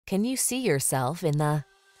Can you see yourself in the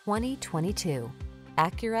 2022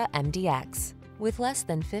 Acura MDX? With less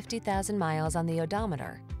than 50,000 miles on the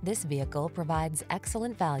odometer, this vehicle provides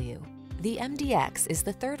excellent value. The MDX is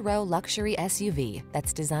the third-row luxury SUV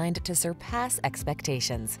that's designed to surpass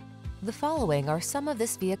expectations. The following are some of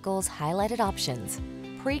this vehicle's highlighted options: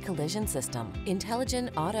 pre-collision system, intelligent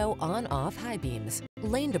auto on-off high beams,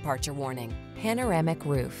 lane departure warning, panoramic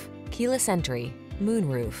roof, keyless entry,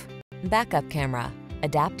 moonroof, backup camera,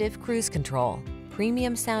 adaptive cruise control,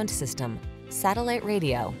 premium sound system, satellite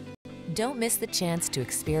radio. Don't miss the chance to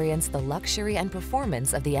experience the luxury and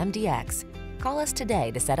performance of the MDX. Call us today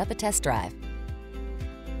to set up a test drive.